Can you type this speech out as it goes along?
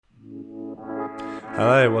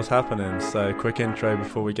Hello, what's happening? So, quick intro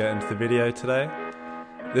before we get into the video today.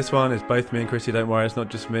 This one is both me and Chrissy, don't worry, it's not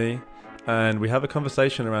just me. And we have a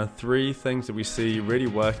conversation around 3 things that we see really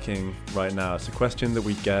working right now. It's a question that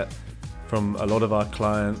we get from a lot of our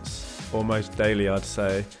clients, almost daily, I'd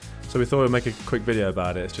say. So we thought we'd make a quick video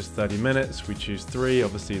about it. It's just 30 minutes, we choose 3.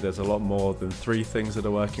 Obviously, there's a lot more than 3 things that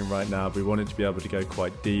are working right now, but we wanted to be able to go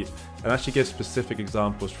quite deep and actually give specific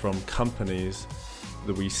examples from companies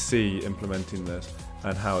that we see implementing this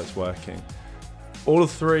and how it's working. All of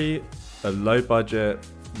 3 are low budget,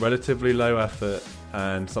 relatively low effort,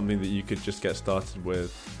 and something that you could just get started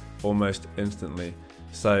with almost instantly.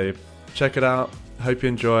 So check it out, hope you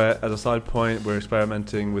enjoy it. As a side point, we're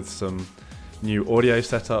experimenting with some new audio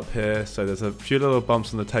setup here, so there's a few little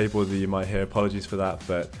bumps on the table that you might hear. Apologies for that,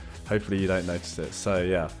 but hopefully you don't notice it. So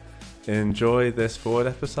yeah, enjoy this forward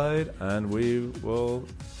episode and we will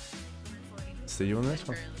see you on this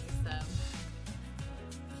one.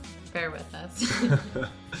 Bear with us.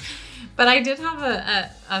 But I did have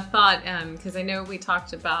a thought, because I know we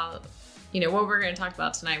talked about, what we're going to talk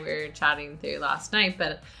about tonight. We were chatting through last night,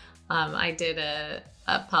 but I did a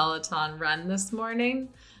Peloton run this morning.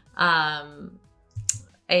 And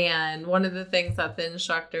one of the things that the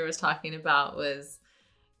instructor was talking about was,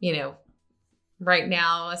 right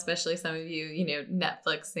now, especially some of you,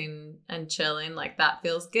 Netflixing and chilling, like that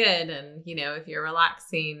feels good. And, if you're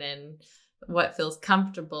relaxing and what feels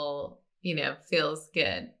comfortable, feels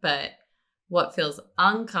good. But what feels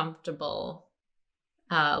uncomfortable,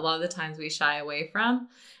 a lot of the times we shy away from.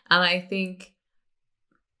 And I think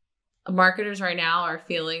marketers right now are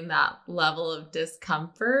feeling that level of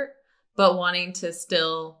discomfort, but wanting to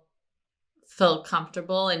still feel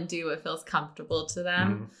comfortable and do what feels comfortable to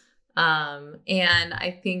them. Mm-hmm. And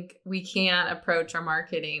I think we can't approach our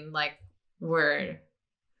marketing like we're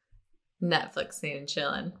Netflixing and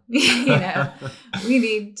chilling. We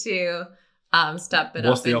need to step it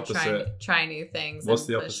up and try new things. What's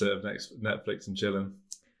the opposite of Netflix and chilling?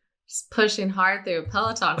 Just pushing hard through a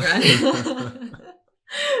Peloton run.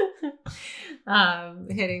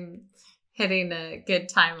 Hitting a good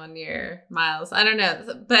time on your miles. I don't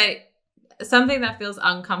know, but something that feels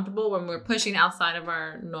uncomfortable when we're pushing outside of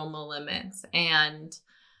our normal limits. And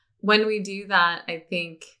when we do that, I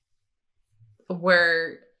think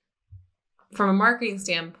from a marketing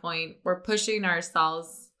standpoint, we're pushing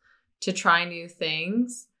ourselves to try new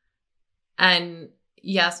things. And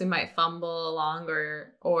yes, we might fumble along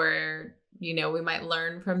or we might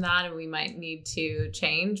learn from that and we might need to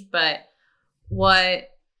change. But what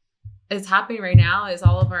is happening right now is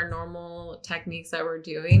all of our normal techniques that we're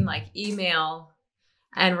doing, like email,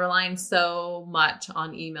 and relying so much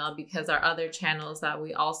on email because our other channels that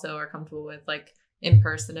we also are comfortable with, like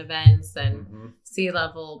in-person events and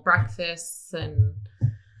C-level breakfasts and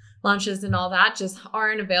lunches and all that, just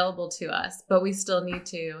aren't available to us, but we still need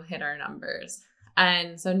to hit our numbers.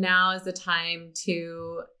 And so now is the time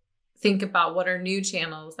to think about what are new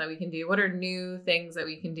channels that we can do, what are new things that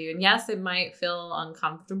we can do. And yes, it might feel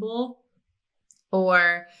uncomfortable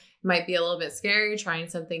or it might be a little bit scary trying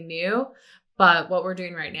something new, but what we're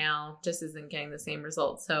doing right now just isn't getting the same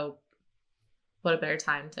results. So what a better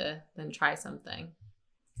time to then try something.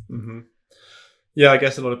 Mm-hmm. Yeah, I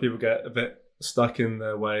guess a lot of people get a bit stuck in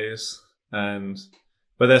their ways, but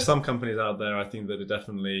there's some companies out there I think that are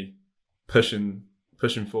definitely pushing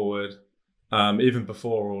forward, even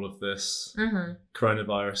before all of this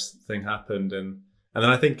coronavirus thing happened, and then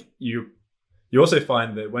I think you also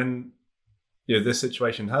find that when this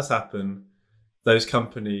situation has happened, those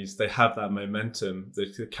companies, they have that momentum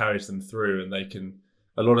that carries them through, and they can,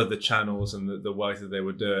 a lot of the channels and the work that they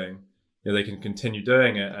were doing, they can continue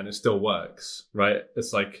doing it and it still works, right?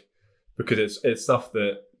 It's like, because it's stuff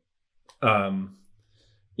that,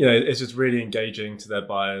 it's just really engaging to their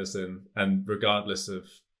buyers, and regardless of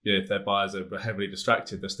if their buyers are heavily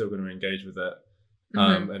distracted, they're still going to engage with it,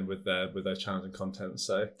 and with their channels and content.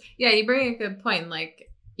 So yeah, you bring a good point. Like,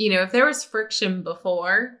 if there was friction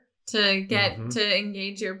before to get to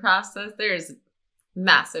engage your process, there's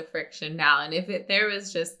massive friction now. And if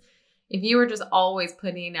you were just always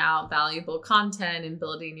putting out valuable content and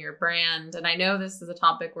building your brand, and I know this is a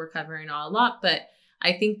topic we're covering a lot, but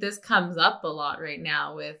I think this comes up a lot right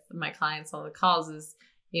now with my clients on the calls is,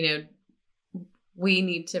 we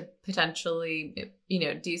need to potentially,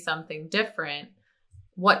 do something different.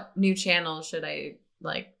 What new channel should I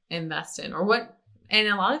invest in, or what? And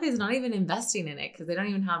a lot of it is not even investing in it because they don't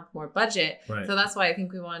even have more budget. Right. So that's why I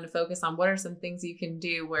think we wanted to focus on what are some things you can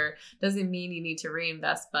do where it doesn't mean you need to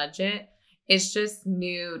reinvest budget. It's just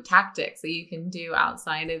new tactics that you can do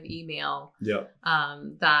outside of email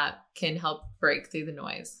that can help break through the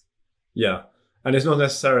noise. Yeah. and it's not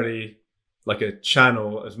necessarily like a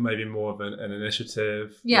channel as maybe more of an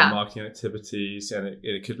initiative, marketing activities, and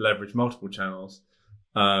it could leverage multiple channels.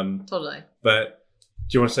 Totally. But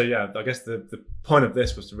do you want to say, I guess the point of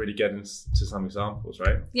this was to really get into some examples,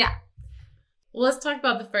 right? Yeah. Well, let's talk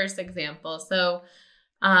about the first example. So,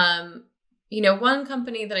 one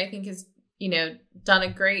company that I think has, done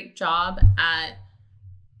a great job at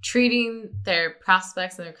treating their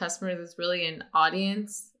prospects and their customers as really an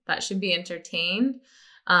audience that should be entertained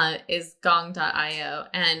is Gong.io.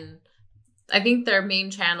 And I think their main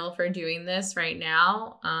channel for doing this right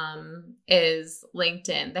now is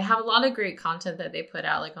LinkedIn. They have a lot of great content that they put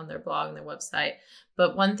out, like on their blog and their website.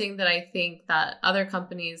 But one thing that I think that other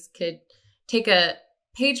companies could take a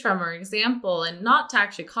page from or example, and not to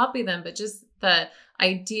actually copy them, but just the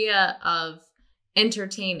idea of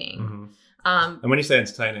entertaining. Mm-hmm. And when you say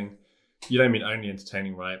entertaining, you don't mean only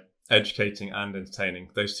entertaining, right? Educating and entertaining.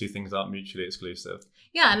 Those two things aren't mutually exclusive.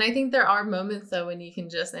 Yeah, and I think there are moments though when you can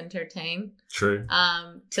just entertain. True.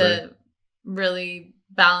 To really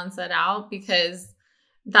balance that out, because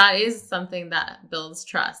that is something that builds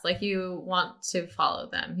trust. Like, you want to follow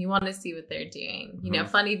them. You want to see what they're doing. Mm-hmm.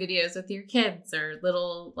 Funny videos with your kids or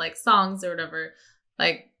little like songs or whatever.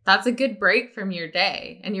 Like, that's a good break from your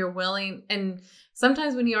day, and you're willing. And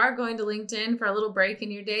sometimes when you are going to LinkedIn for a little break in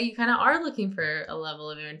your day, you kind of are looking for a level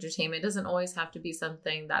of entertainment. It doesn't always have to be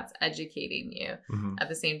something that's educating you at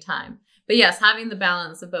the same time. But yes, having the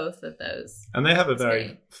balance of both of those. And they have a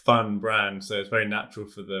very fun brand, so it's very natural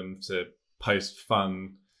for them to post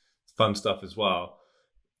fun stuff as well.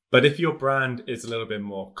 But if your brand is a little bit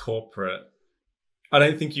more corporate, I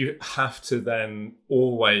don't think you have to then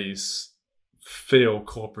always feel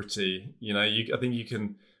corporate-y. I think you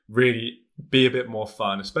can really be a bit more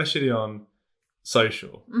fun, especially on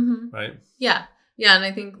social, right? Yeah. And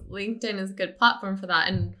I think LinkedIn is a good platform for that.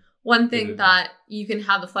 And one thing that you can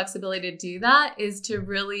have the flexibility to do that is to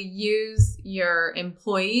really use your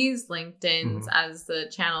employees' LinkedIns as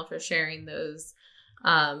the channel for sharing those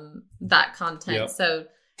that content. Yep. So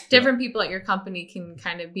different people at your company can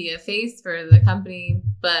kind of be a face for the company,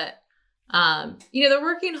 but they're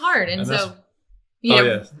working hard, and so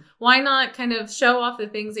why not kind of show off the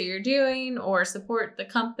things that you're doing or support the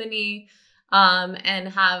company and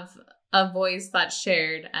have a voice that's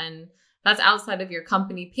shared, and that's outside of your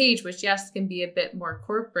company page, which yes can be a bit more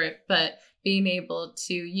corporate, but being able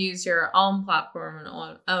to use your own platform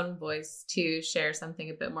and own voice to share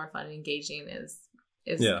something a bit more fun and engaging is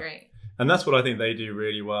great. And that's what I think they do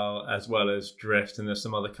really well, as well as Drift. And there's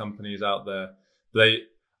some other companies out there.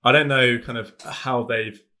 I don't know kind of how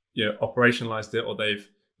they've operationalized it, or they've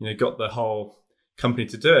got the whole company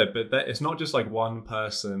to do it, but it's not just like one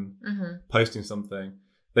person posting something.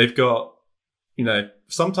 They've got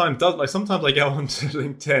sometimes I go onto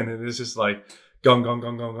LinkedIn and it's just like gong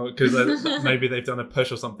because maybe they've done a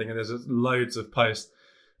push or something, and there's loads of posts.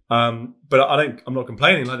 But I'm not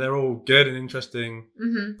complaining. Like, they're all good and interesting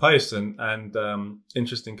posts and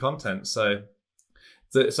interesting content. So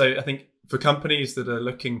I think for companies that are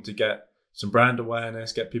looking to get some brand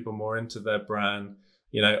awareness, get people more into their brand,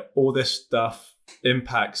 all this stuff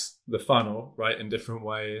impacts the funnel, right, in different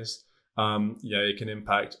ways. It can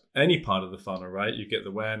impact any part of the funnel, right? You get the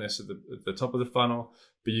awareness at the top of the funnel,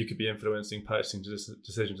 but you could be influencing purchasing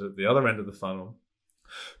decisions at the other end of the funnel.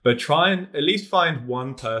 But try and at least find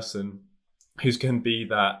one person who's going to be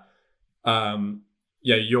that,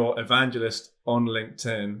 your evangelist on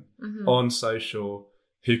LinkedIn, on social,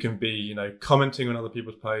 who can be, commenting on other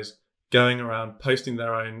people's posts, going around posting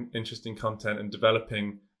their own interesting content and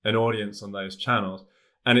developing an audience on those channels.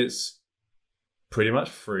 And it's pretty much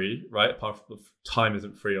free, right? Apart from time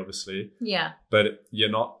isn't free, obviously. Yeah. But you're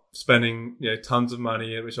not spending, tons of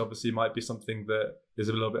money, which obviously might be something that is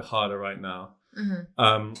a little bit harder right now.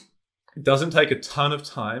 It doesn't take a ton of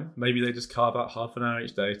time. Maybe they just carve out half an hour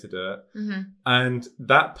each day to do it. And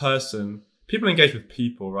that person, people engage with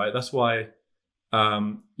people, right? That's why,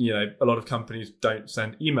 a lot of companies don't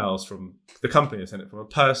send emails from the company, they send it from a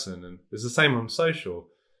person. And it's the same on social.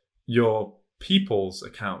 Your people's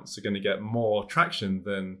accounts are going to get more traction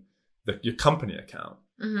than your company account,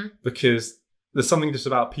 because there's something just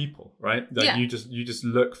about people, right? That you just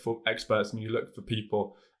look for experts and you look for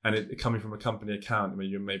people, and it coming from a company account, I mean,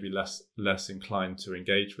 you're maybe less inclined to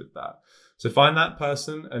engage with that. So find that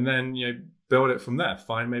person and then build it from there.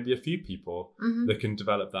 Find maybe a few people that can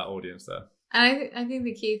develop that audience there. And I think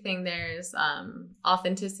the key thing there is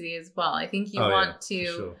authenticity as well. I think you want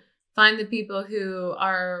to find the people who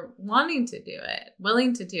are wanting to do it,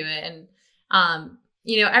 willing to do it. And,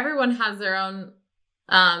 everyone has their own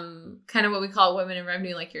kind of what we call women in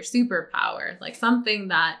revenue, like your superpower, like something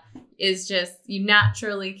that is just you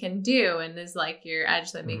naturally can do and is like your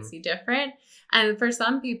edge that makes you different. And for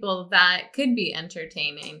some people that could be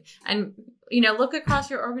entertaining. And, look across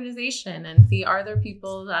your organization and see, are there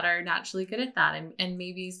people that are naturally good at that? And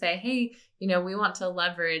maybe say, hey, we want to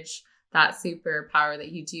leverage that superpower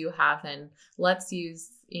that you do have, and let's use,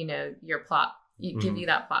 your give you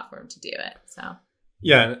that platform to do it. So.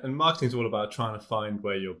 Yeah. And marketing is all about trying to find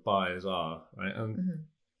where your buyers are, right? And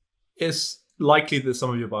it's likely that some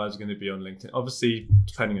of your buyers are going to be on LinkedIn. Obviously,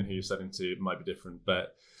 depending on who you're selling to, it might be different,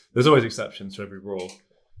 but there's always exceptions to every rule.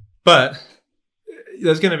 But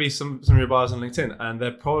there's going to be some of your buyers on LinkedIn, and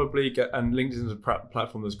they're probably and LinkedIn is a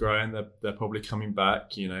platform that's growing. They're probably coming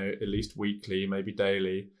back, at least weekly, maybe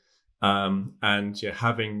daily, and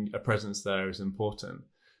having a presence there is important.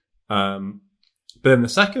 But then the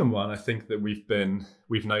second one I think that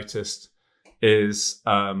we've noticed is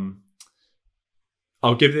I'll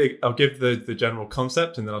give the general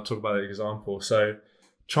concept, and then I'll talk about the example. So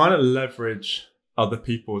trying to leverage other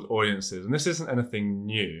people's audiences, and this isn't anything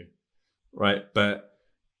new, right? But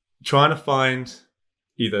trying to find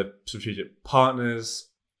either strategic partners,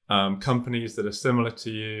 companies that are similar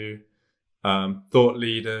to you, thought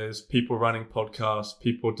leaders, people running podcasts,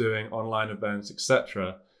 people doing online events,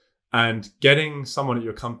 etc., and getting someone at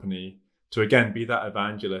your company to again be that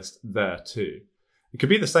evangelist there too. It could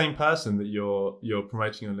be the same person that you're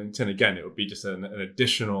promoting on LinkedIn. Again, it would be just an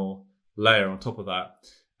additional layer on top of that.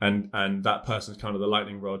 And that person's kind of the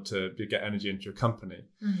lightning rod to get energy into your company.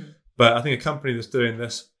 But I think a company that's doing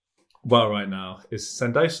this well right now is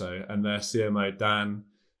Sendoso, and their CMO Dan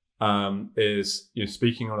is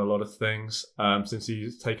speaking on a lot of things since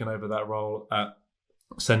he's taken over that role at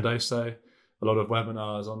Sendoso. A lot of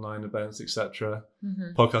webinars, online events, etc.,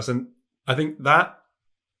 podcasts, and I think that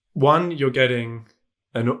one you're getting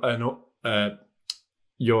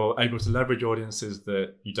you're able to leverage audiences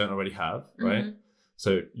that you don't already have, right?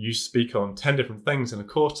 So you speak on 10 different things in a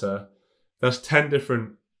quarter. That's 10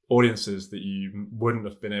 different audiences that you wouldn't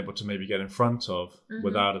have been able to maybe get in front of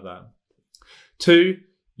without that. 2,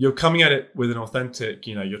 you're coming at it with an authentic,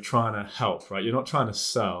 you're trying to help, right? You're not trying to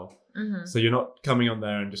sell. So you're not coming on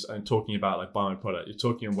there and talking about like buy my product. You're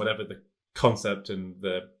talking on whatever the concept and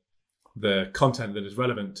the content that is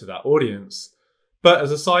relevant to that audience. But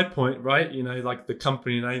as a side point, right, like the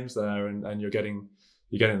company name's there and you're getting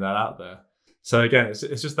that out there. So again,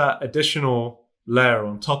 it's just that additional layer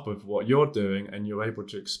on top of what you're doing, and you're able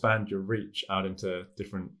to expand your reach out into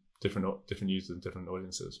different users and different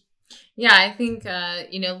audiences. Yeah, I think,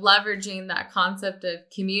 leveraging that concept of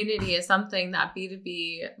community is something that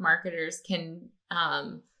B2B marketers can,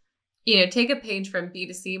 take a page from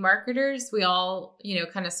B2C marketers. We all,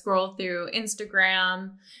 kind of scroll through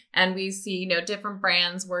Instagram and we see, different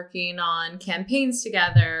brands working on campaigns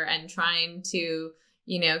together and trying to,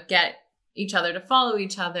 get each other to follow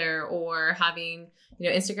each other, or having,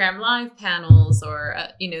 Instagram live panels or,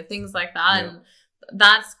 things like that. Yeah. And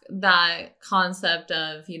that's that concept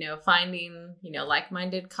of, finding,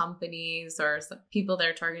 like-minded companies or people that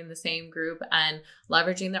are targeting the same group and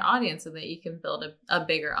leveraging their audience so that you can build a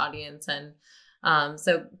bigger audience. And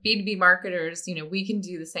so B2B marketers, we can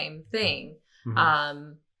do the same thing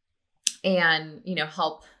and,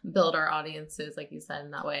 help build our audiences, like you said,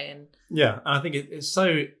 in that way. And yeah, and I think it's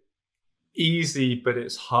so easy, but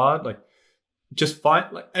it's hard. Like just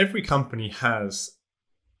every company has,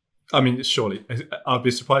 surely, I'd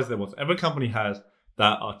be surprised if there wasn't. Every company has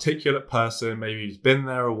that articulate person, maybe who's been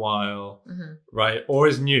there a while, right? Or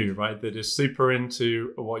is new, right? That is super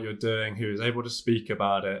into what you're doing, who is able to speak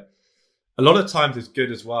about it. A lot of times it's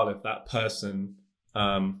good as well if that person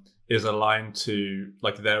is aligned to,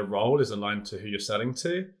 like their role is aligned to who you're selling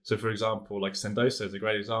to. So for example, like Sendoso is a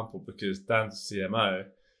great example because Dan's CMO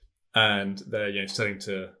and they're selling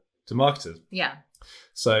to marketers. Yeah.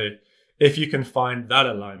 So if you can find that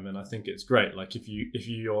alignment, I think it's great. Like if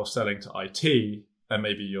you're selling to IT and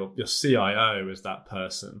maybe your CIO is that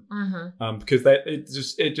person, because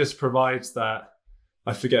it just provides that,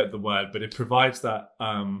 I forget the word, but it provides that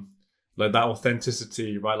like that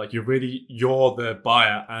authenticity, right? Like you're the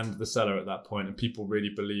buyer and the seller at that point, and people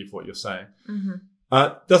really believe what you're saying.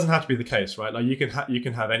 Doesn't have to be the case, right? Like you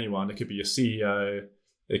can have anyone. It could be your CEO.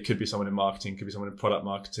 It could be someone in marketing, it could be someone in product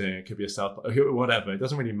marketing, it could be a sales, whatever. It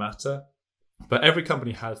doesn't really matter. But every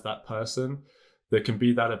company has that person that can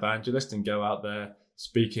be that evangelist and go out there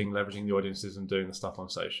speaking, leveraging the audiences and doing the stuff on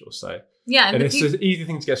social. So yeah, and it's an easy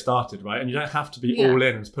thing to get started, right? And you don't have to be all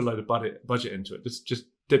in and put a load of budget into it. Just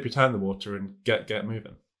dip your toe in the water and get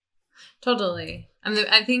moving. Totally. And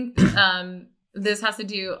I think this has to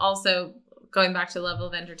do also going back to the level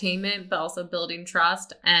of entertainment, but also building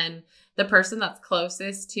trust, and the person that's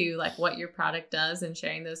closest to like what your product does and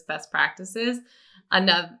sharing those best practices.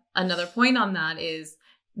 Another point on that is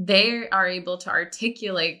they are able to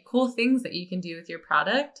articulate cool things that you can do with your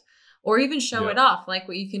product, or even show it off, like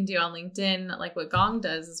what you can do on LinkedIn, like what Gong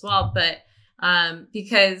does as well. But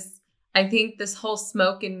because I think this whole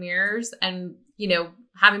smoke and mirrors and,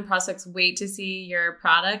 having prospects wait to see your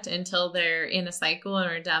product until they're in a cycle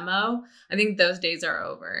or a demo, I think those days are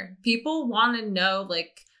over. People want to know,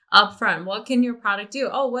 like, upfront, what can your product do?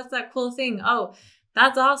 Oh, what's that cool thing? Oh,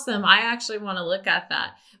 that's awesome. I actually want to look at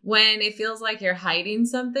that. When it feels like you're hiding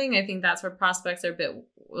something, I think that's where prospects are a bit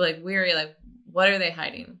like weary. Like, what are they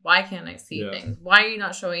hiding? Why can't I see things? Why are you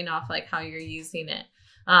not showing off like how you're using it?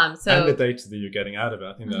 And the data that you're getting out of it.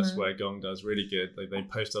 I think that's where Gong does really good. They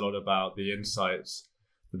post a lot about the insights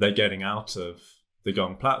that they're getting out of the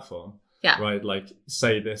Gong platform. Yeah. Right. Like,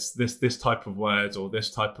 say this type of words or this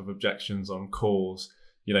type of objections on calls,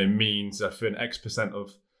 means that for an X%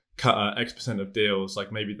 of deals,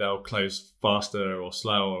 like maybe they'll close faster or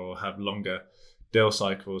slower or have longer deal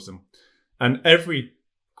cycles. And every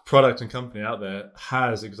product and company out there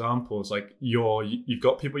has examples. Like you've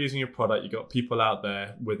got people using your product, you've got people out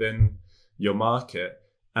there within your market,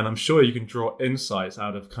 and I'm sure you can draw insights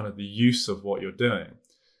out of kind of the use of what you're doing,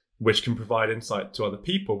 which can provide insight to other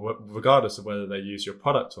people, regardless of whether they use your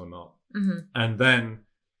product or not. And then,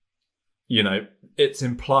 it's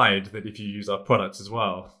implied that if you use our products as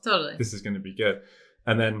well, totally, this is going to be good.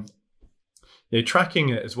 And then tracking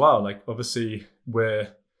it as well. Like, obviously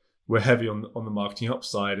we're heavy on the marketing ops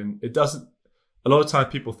side, and it doesn't, a lot of times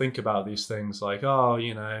people think about these things like, oh,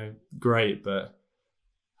 great, but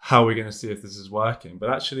how are we going to see if this is working? But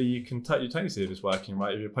actually you can totally see if it's working,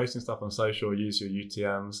 right? If you're posting stuff on social, use your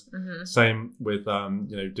UTMs. Same with,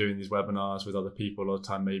 doing these webinars with other people. A lot of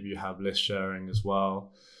time, maybe you have list sharing as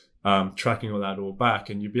well, tracking all that all back,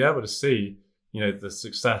 and you'll be able to see, the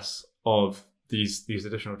success of these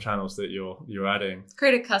additional channels that you're adding.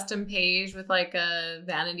 Create a custom page with like a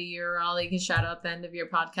vanity URL that you can shout out at the end of your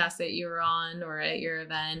podcast that you were on or at your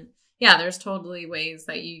event. Yeah, there's totally ways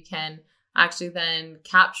that you can actually then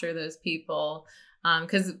capture those people.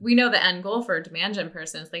 Because we know the end goal for a demand gen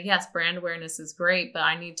person is like, yes, brand awareness is great, but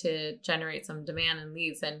I need to generate some demand and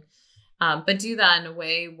leads, and but do that in a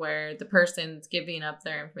way where the person's giving up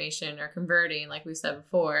their information or converting, like we said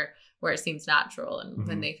before, where it seems natural and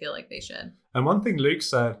when they feel like they should. And one thing Luke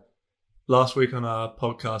said last week on our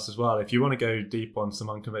podcast as well, if you want to go deep on some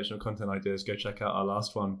unconventional content ideas, go check out our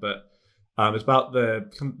last one. But it's about the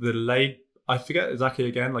laid, I forget exactly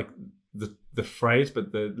again, like the phrase,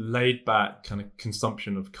 but the laid back kind of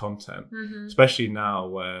consumption of content, especially now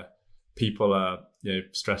where people are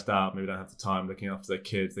stressed out, maybe don't have the time looking after their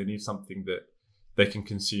kids. They need something that they can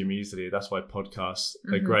consume easily. That's why podcasts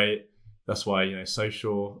are great. That's why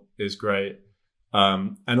social is great.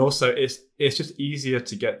 And also it's just easier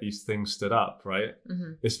to get these things stood up, right?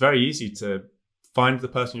 It's very easy to find the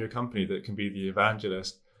person in your company that can be the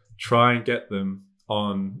evangelist, try and get them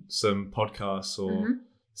on some podcasts or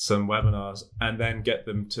some webinars, and then get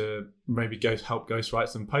them to maybe help ghostwrite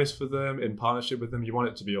some posts for them in partnership with them. You want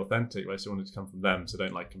it to be authentic, right? So you want it to come from them, so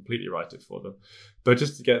don't like completely write it for them, but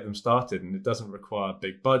just to get them started. And it doesn't require a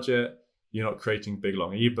big budget. You're not creating big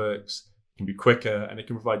long ebooks. It can be quicker, and it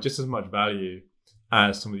can provide just as much value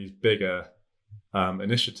as some of these bigger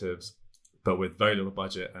initiatives, but with very little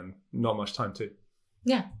budget and not much time too.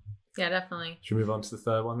 Yeah, definitely. Should we move on to the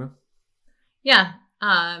third one then? Yeah.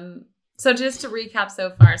 So just to recap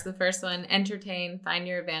so far, so the first one, entertain, find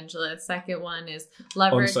your evangelist. Second one is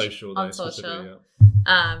leverage on social.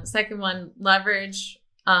 Yeah. Second one, leverage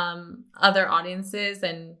other audiences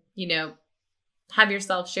and, have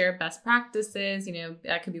yourself share best practices.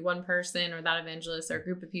 That could be one person or that evangelist or a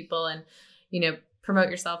group of people, and,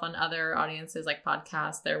 promote yourself on other audiences like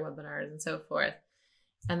podcasts, their webinars, and so forth.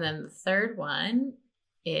 And then the third one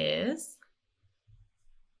is...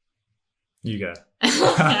 You go.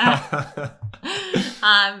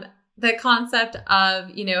 The concept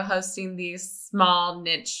of, hosting these small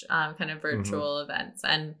niche kind of virtual events.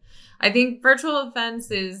 And I think virtual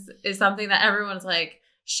events is something that everyone's like,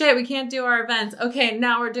 shit, we can't do our events. Okay,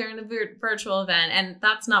 now we're doing a virtual event. And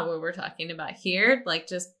that's not what we're talking about here. Like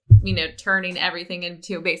just, turning everything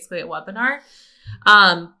into basically a webinar.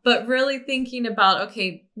 But really thinking about,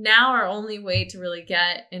 okay, now our only way to really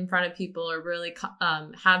get in front of people or really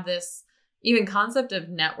have this even concept of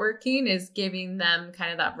networking is giving them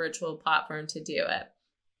kind of that virtual platform to do it.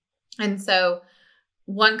 And so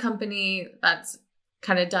one company that's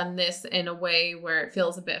kind of done this in a way where it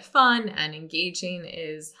feels a bit fun and engaging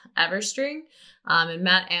is Everstring. And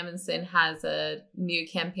Matt Amundsen has a new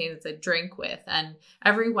campaign. It's a drink with, and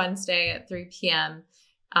every Wednesday at 3 p.m.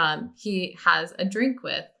 He has a drink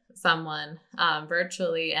with someone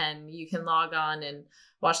virtually, and you can log on and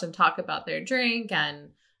watch them talk about their drink, and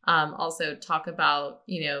also talk about,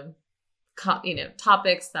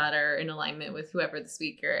 topics that are in alignment with whoever the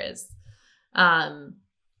speaker is. And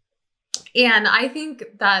I think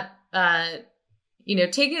that,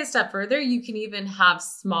 taking a step further, you can even have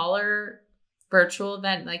smaller virtual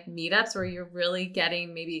event like meetups where you're really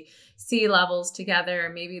getting maybe C-levels together.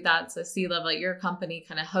 Maybe that's a C-level at your company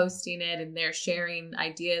kind of hosting it, and they're sharing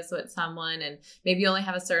ideas with someone. And maybe you only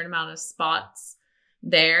have a certain amount of spots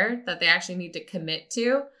there that they actually need to commit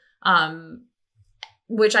to,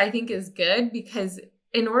 which I think is good, because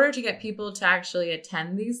in order to get people to actually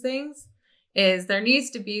attend these things, there needs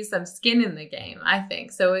to be some skin in the game, I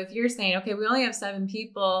think. So if you're saying, okay, we only have 7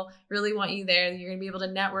 people, really want you there, you're going to be able to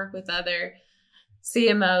network with other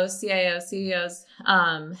CMOs, CIOs, CEOs,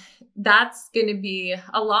 that's going to be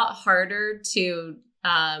a lot harder to,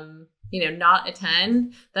 not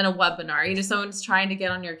attend than a webinar. Someone's trying to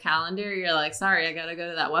get on your calendar, you're like, sorry, I got to go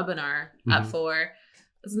to that webinar at 4.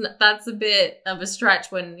 That's a bit of a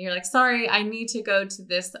stretch when you're like, sorry, I need to go to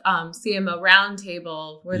this CMO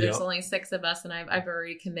roundtable where there's only 6 of us and I've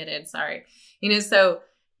already committed. Sorry. So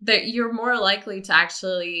that you're more likely to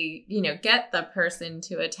actually, get the person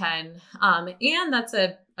to attend. And that's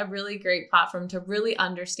a really great platform to really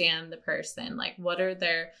understand the person. Like, what are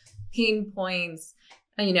their pain points,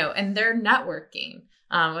 and their networking,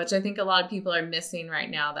 which I think a lot of people are missing right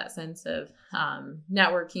now, that sense of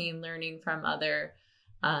networking, learning from other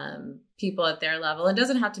people at their level. It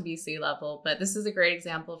doesn't have to be C-level, but this is a great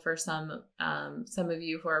example for some of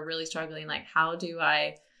you who are really struggling. Like, how do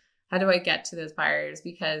I get to those buyers?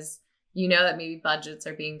 Because that maybe budgets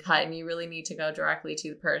are being cut and you really need to go directly to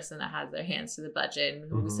the person that has their hands to the budget.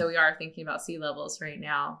 And so we are thinking about C-levels right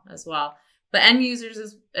now as well, but end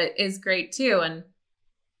users is great too. And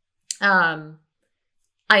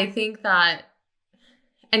I think that,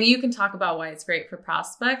 and you can talk about why it's great for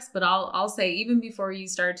prospects, but I'll say, even before you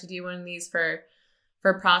start to do one of these for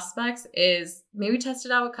prospects, is maybe test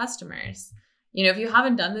it out with customers. If you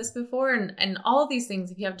haven't done this before, and all of these things,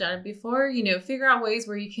 if you have done it before, figure out ways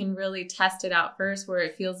where you can really test it out first, where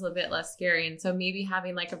it feels a bit less scary. And so maybe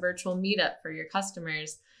having like a virtual meetup for your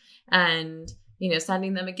customers, and,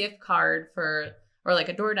 sending them a gift card or like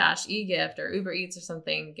a DoorDash e-gift or Uber Eats or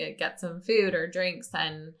something, get some food or drinks,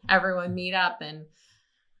 and everyone meet up and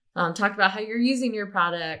talk about how you're using your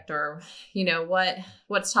product, or,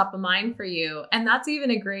 what's top of mind for you. And that's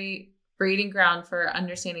even a great breeding ground for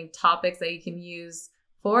understanding topics that you can use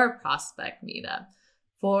for a prospect meetup,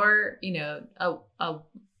 for,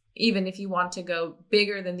 even if you want to go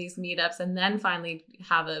bigger than these meetups and then finally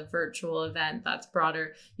have a virtual event that's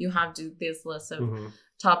broader, you have this list of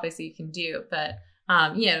topics that you can do. But,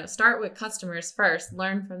 start with customers first,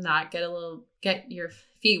 learn from that, get your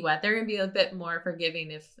feet wet. They're going to be a bit more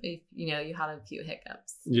forgiving if you have a few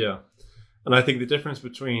hiccups. Yeah. And I think the difference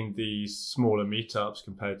between these smaller meetups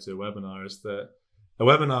compared to a webinar is that a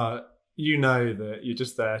webinar, that you're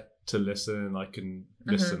just there to listen. I can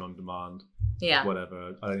listen on demand. Yeah.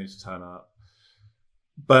 Whatever. I don't need to turn up.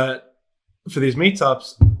 But for these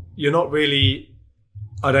meetups, you're not really,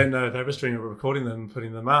 I don't know if Everstring are recording them and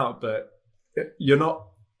putting them out, but you're not,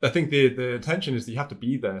 I think the intention is that you have to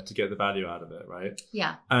be there to get the value out of it, right?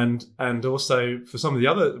 Yeah. And also for some of the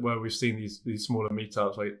other, where we've seen these smaller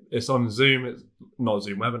meetups, like it's on Zoom, it's not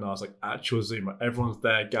Zoom webinars, like actual Zoom, like everyone's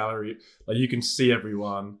there, gallery, like you can see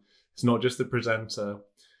everyone. It's not just the presenter.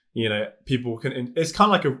 People can. It's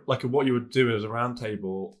kind of like what you would do as a round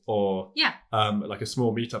table, or like a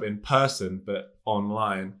small meetup in person, but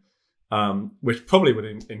online, which probably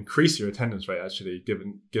would increase your attendance rate actually,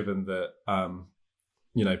 given that.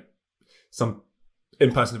 Some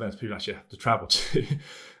in-person events people actually have to travel to.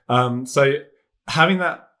 So having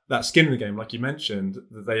that skin in the game, like you mentioned,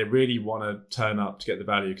 that they really want to turn up to get the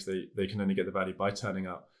value, because they can only get the value by turning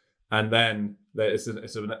up. And then it's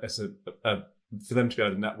for them to be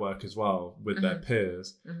able to network as well with their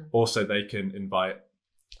peers. Also, they can invite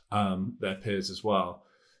their peers as well.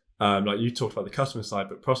 Like you talked about the customer side,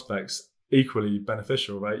 but prospects equally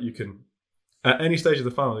beneficial, right? You can, at any stage of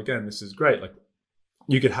the funnel, again, this is great. Like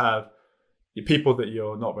you could have people that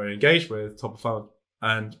you're not very engaged with, top of funnel,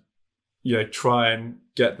 and try and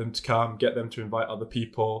get them to come, get them to invite other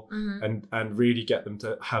people, and really get them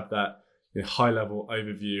to have that high level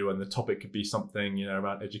overview. And the topic could be something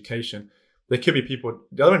around education. there could be people at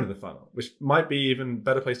the other end of the funnel, which might be even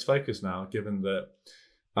better place to focus now, given that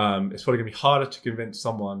it's probably going to be harder to convince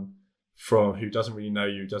someone from who doesn't really know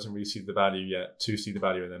you, doesn't really see the value yet, to see the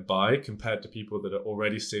value and then buy, compared to people that are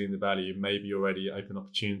already seeing the value, maybe already open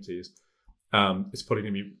opportunities. It's probably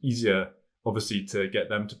going to be easier, obviously, to get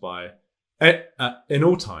them to buy in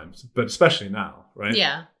all times, but especially now, right?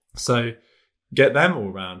 Yeah. So get them all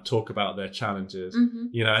around, talk about their challenges, Mm-hmm.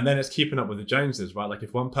 you know, and then it's keeping up with the Joneses, right? Like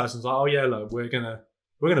if one person's like, oh yeah, look, we're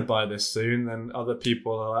gonna buy this soon, then other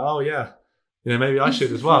people are like, oh yeah, you know, maybe I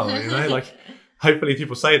should as well, you know, like hopefully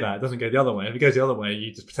people say that. It doesn't go the other way. If it goes the other way,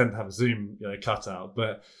 you just pretend to have a Zoom, you know, cutout.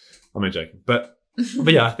 But I'm only joking. But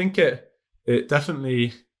yeah, I think it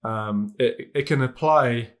definitely it can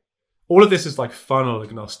apply. All of this is like funnel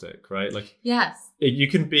agnostic, right? Like yes, you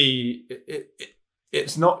can be.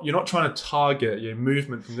 It's not, you're not trying to target your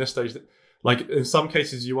movement from this stage. Like in some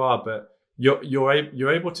cases you are, but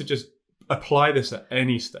you're able to just apply this at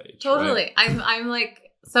any stage. Totally. Right? I'm like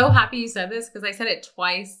so happy you said this, because I said it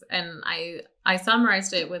twice, and I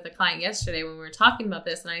summarized it with a client yesterday when we were talking about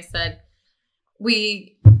this, and I said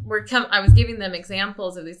I was giving them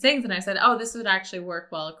examples of these things, and I said, oh, this would actually work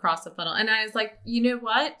well across the funnel. And I was like, you know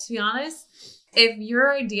what? To be honest, if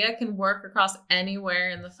your idea can work across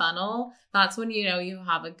anywhere in the funnel, that's when you know you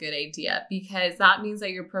have a good idea, because that means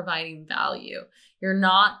that you're providing value. You're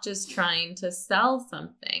not just trying to sell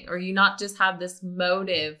something, or you not just have this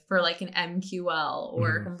motive for like an MQL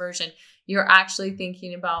or a conversion. You're actually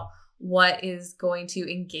thinking about what is going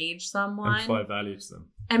to engage someone and provide value to them.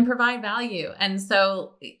 And provide value. And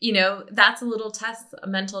so, you know, that's a little test, a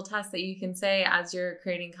mental test that you can say as you're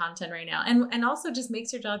creating content right now. And also just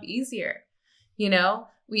makes your job easier. You know,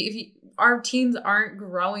 our teams aren't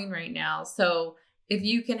growing right now. So if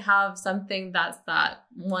you can have something that's that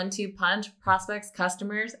 1-2 punch, prospects,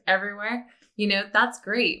 customers everywhere, you know, that's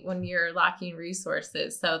great when you're lacking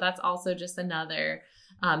resources. So that's also just another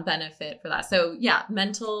benefit for that. So yeah,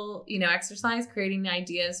 mental, you know, exercise, creating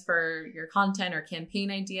ideas for your content or campaign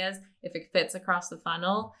ideas. If it fits across the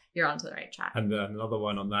funnel, you're onto the right track. And then another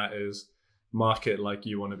one on that is market like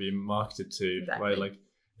you want to be marketed to, exactly. Right? Like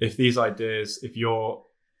if these ideas, if you're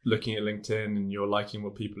looking at LinkedIn and you're liking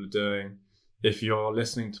what people are doing, if you're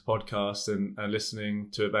listening to podcasts and listening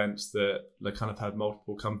to events that like kind of have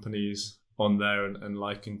multiple companies on there and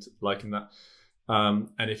liking that, and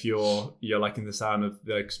if you're liking the sound of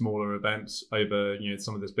like smaller events over, you know,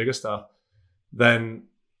 some of this bigger stuff, then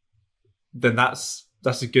that's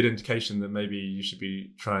a good indication that maybe you should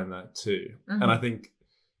be trying that too. Mm-hmm. And I think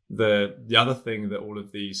the other thing that all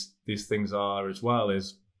of these things are as well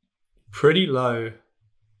is pretty low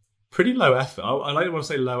effort. I like to want to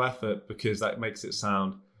say low effort because that makes it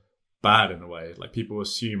sound bad in a way. Like people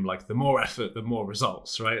assume like the more effort, the more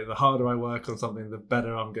results, right? The harder I work on something, the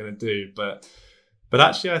better I'm going to do. But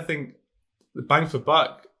actually, I think the bang for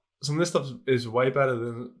buck, some of this stuff is way better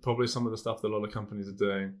than probably some of the stuff that a lot of companies are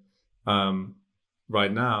doing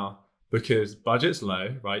right now, because budget's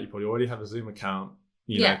low, right? You probably already have a Zoom account,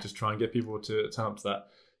 you know, just try and get people to turn up to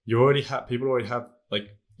that. People already have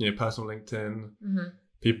like, you know, personal LinkedIn,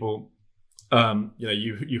 people, you know,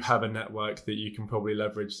 you have a network that you can probably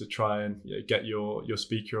leverage to try and, you know, get your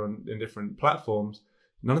speaker in different platforms.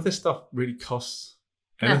 None of this stuff really costs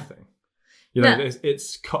anything. You know,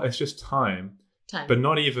 it's just time, but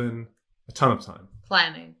not even a ton of time.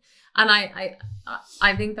 Planning. And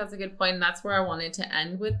I think that's a good point. And that's where I wanted to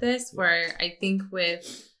end with this, where I think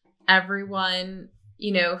with everyone,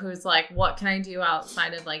 you know, who's like, what can I do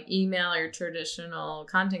outside of like email or traditional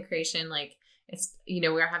content creation? Like it's, you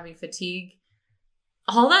know, we're having fatigue.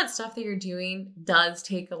 All that stuff that you're doing does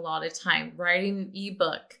take a lot of time. Writing an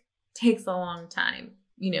ebook takes a long time.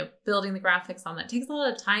 You know, building the graphics on that takes a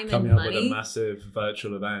lot of time and money. Coming up with a massive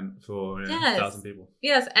virtual event for 1,000 people.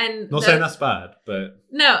 Yes, and not saying that's bad, but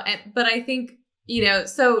but I think, you know,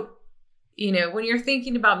 so, you know, when you're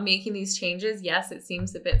thinking about making these changes, yes, it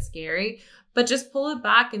seems a bit scary, but just pull it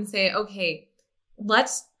back and say, okay,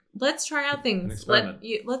 let's try out things.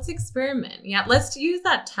 Let's experiment. Yeah, let's use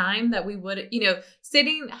that time that we would, you know,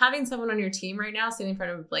 having someone on your team right now sitting in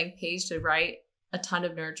front of a blank page to write a ton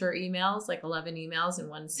of nurture emails, like 11 emails in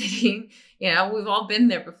one sitting. You know, we've all been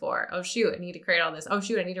there before. Oh, shoot, I need to create all this. Oh,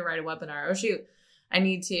 shoot, I need to write a webinar. Oh, shoot, I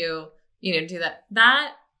need to, you know, do that.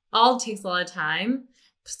 That all takes a lot of time.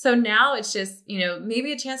 So now it's just, you know,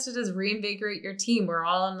 maybe a chance to just reinvigorate your team. We're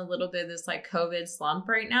all in a little bit of this like COVID slump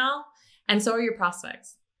right now. And so are your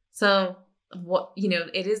prospects. So what, you know,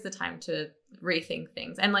 it is the time to rethink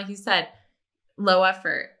things. And like you said, low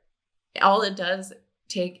effort, all it does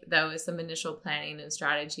take those some initial planning and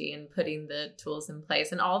strategy and putting the tools in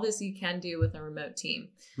place. And all this you can do with a remote team.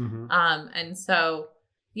 And so,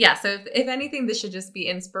 yeah, so if anything, this should just be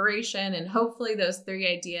inspiration, and hopefully those 3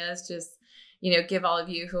 ideas just, give all of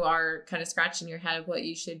you who are kind of scratching your head of what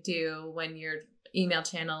you should do when your email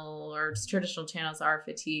channel or traditional channels are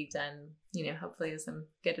fatigued, and, hopefully some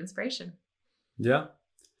good inspiration. Yeah,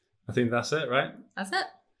 I think that's it, right? That's it.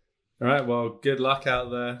 All right. Well, good luck out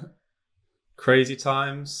there. Crazy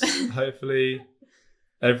times. Hopefully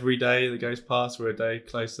every day that goes past, we're a day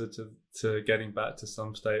closer to getting back to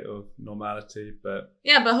some state of normality. But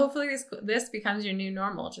yeah, but hopefully this becomes your new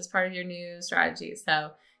normal, just part of your new strategy.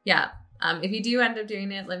 So yeah, if you do end up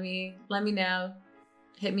doing it, let me know.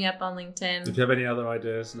 Hit me up on LinkedIn. If you have any other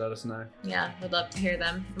ideas, let us know. Yeah, would love to hear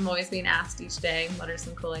them. I'm always being asked each day, what are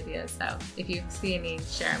some cool ideas? So if you see any,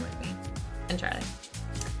 share them with me and try it.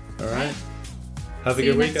 All right. Have a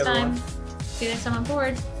good week, everyone. See you next time on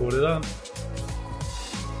Board. Forward it on.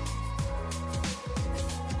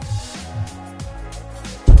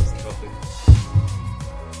 How's the coffee?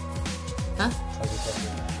 Huh? How's the coffee?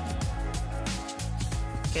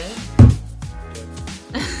 Good.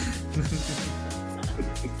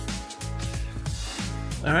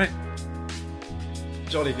 All right.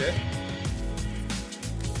 Jolly good.